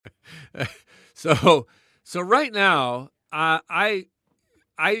so so right now, I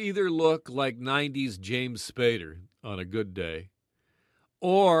either look like '90s James Spader on a good day,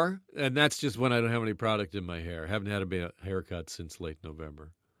 or and that's just when I don't have any product in my hair. I haven't had a haircut since late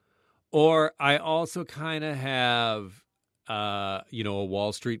November. Or I also kind of have, a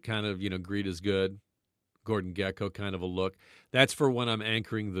Wall Street kind of, greed is good, Gordon Gekko kind of a look. That's for when I'm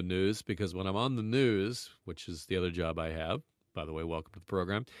anchoring the news, because when I'm on the news, which is the other job I have, by the way, welcome to the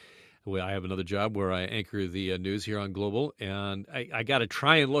program. I have another job where I anchor the news here on Global, and I got to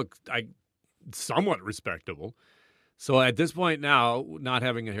try and look somewhat respectable. So at this point now, not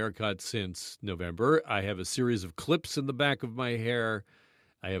having a haircut since November, I have a series of clips in the back of my hair.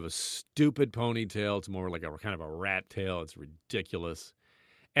 I have a stupid ponytail. It's more like a kind of a rat tail. It's ridiculous.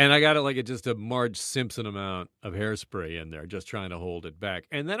 And I got just a Marge Simpson amount of hairspray in there, just trying to hold it back.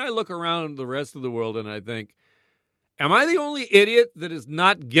 And then I look around the rest of the world and I think, am I the only idiot that is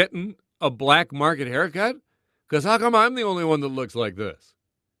not getting a black market haircut? Because how come I'm the only one that looks like this?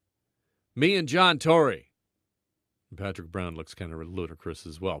 Me and John Tory. And Patrick Brown looks kind of ludicrous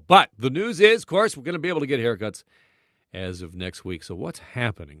as well. But the news is, of course, we're going to be able to get haircuts as of next week. So what's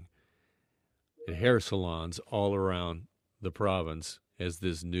happening at hair salons all around the province as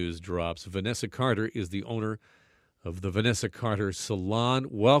this news drops? Vanessa Carter is the owner of the Vanessa Carter Salon.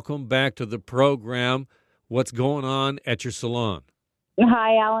 Welcome back to the program. What's going on at your salon?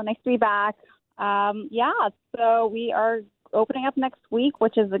 Hi, Alan. Nice to be back. So we are opening up next week,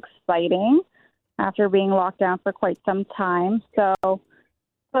 which is exciting after being locked down for quite some time. So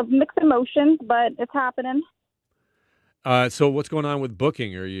mixed emotions, but it's happening. So what's going on with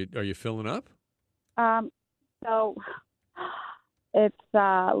booking? Are you filling up? So it's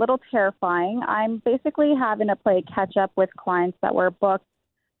a little terrifying. I'm basically having to play catch up with clients that were booked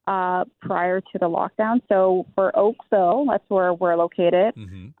prior to the lockdown. So for Oakville, that's where we're located.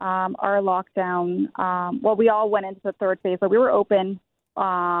 Mm-hmm. Our lockdown, we all went into the third phase, but we were open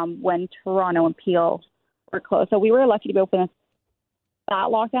when Toronto and Peel were closed. So we were lucky to be open that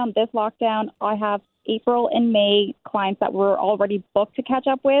lockdown. This lockdown, I have April and May clients that were already booked to catch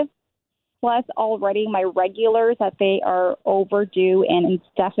up with, plus already my regulars that they are overdue and in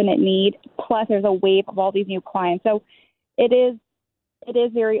definite need, plus there's a wave of all these new clients. So it is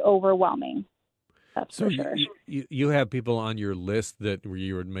very overwhelming. That's so for sure. You have people on your list that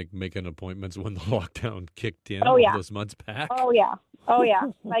you were making appointments when the lockdown kicked in those months back? Oh, yeah.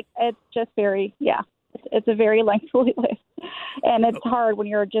 Like, it's just very, it's a very lengthy list. And it's hard when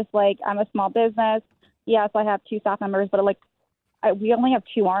you're just like, I'm a small business. Yes, I have 2 staff members, but we only have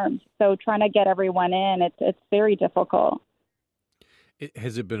 2 arms. So trying to get everyone in, it's very difficult.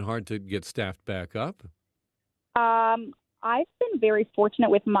 Has it been hard to get staffed back up? I've been very fortunate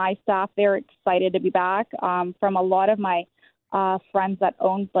with my staff. They're excited to be back. From a lot of my friends that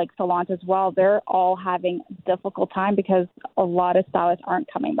own salons as well, they're all having a difficult time because a lot of stylists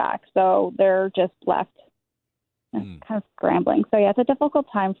aren't coming back. So they're just left kind of scrambling. So it's a difficult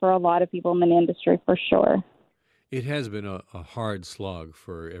time for a lot of people in the industry for sure. It has been a hard slog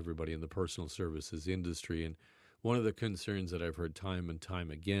for everybody in the personal services industry. And one of the concerns that I've heard time and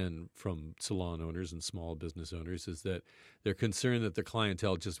time again from salon owners and small business owners is that they're concerned that the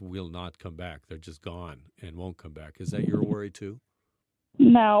clientele just will not come back. They're just gone and won't come back. Is that your worry too?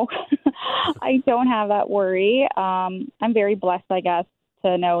 No, I don't have that worry. I'm very blessed, I guess,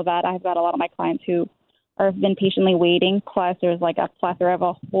 to know that I've got a lot of my clients who have been patiently waiting. Plus, there's a plethora of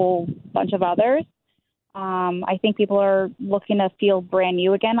a whole bunch of others. I think people are looking to feel brand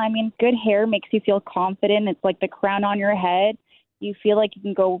new again. I mean, good hair makes you feel confident. It's like the crown on your head. You feel like you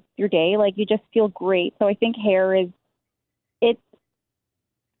can go your day. You just feel great. So I think hair is,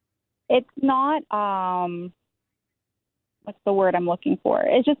 it's not, what's the word I'm looking for?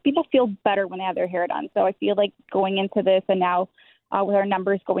 It's just people feel better when they have their hair done. So I feel like going into this and now with our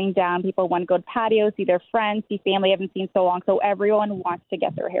numbers going down, people want to go to patios, see their friends, see family they haven't seen so long. So everyone wants to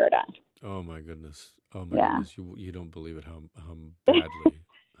get their hair done. Oh my goodness! Goodness! You don't believe it how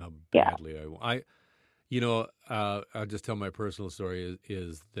badly I'll just tell my personal story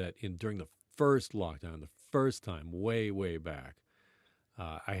is that during the first lockdown, the first time way back,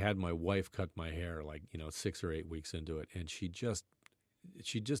 I had my wife cut my hair 6 or 8 weeks into it, and she just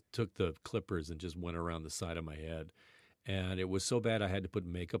took the clippers and just went around the side of my head, and it was so bad I had to put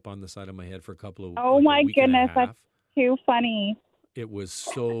makeup on the side of my head for a couple of oh my goodness, that's too funny. It was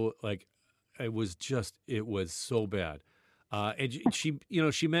so it was so bad. And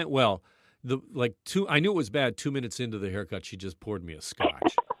she meant well. I knew it was bad 2 minutes into the haircut. She just poured me a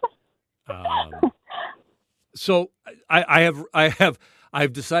scotch. So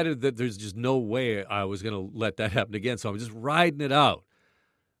I've decided that there's just no way I was going to let that happen again. So I'm just riding it out.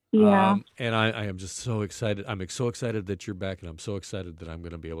 Yeah. And I am just so excited. I'm so excited that you're back, and I'm so excited that I'm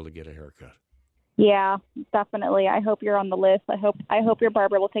going to be able to get a haircut. Yeah, definitely. I hope you're on the list. I hope your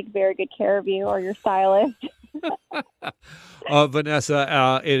barber will take very good care of you, or your stylist.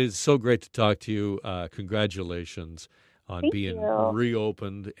 Vanessa, it is so great to talk to you. Congratulations on Thank being you.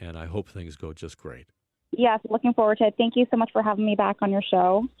 reopened, and I hope things go just great. Yes, looking forward to it. Thank you so much for having me back on your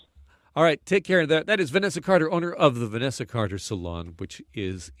show. All right, take care. That is Vanessa Carter, owner of the Vanessa Carter Salon, which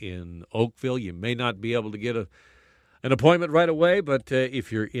is in Oakville. You may not be able to get an appointment right away, but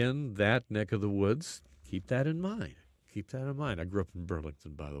if you're in that neck of the woods, keep that in mind. Keep that in mind. I grew up in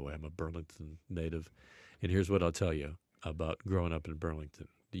Burlington, by the way. I'm a Burlington native. And here's what I'll tell you about growing up in Burlington.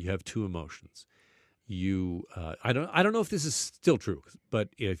 You have two emotions. I don't know if this is still true, but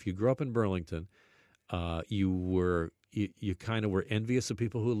if you grew up in Burlington, you kind of were envious of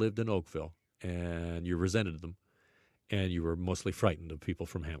people who lived in Oakville, and you resented them, and you were mostly frightened of people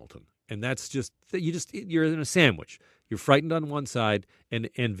from Hamilton. And that's you're in a sandwich. You're frightened on one side and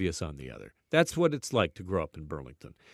envious on the other. That's what it's like to grow up in Burlington.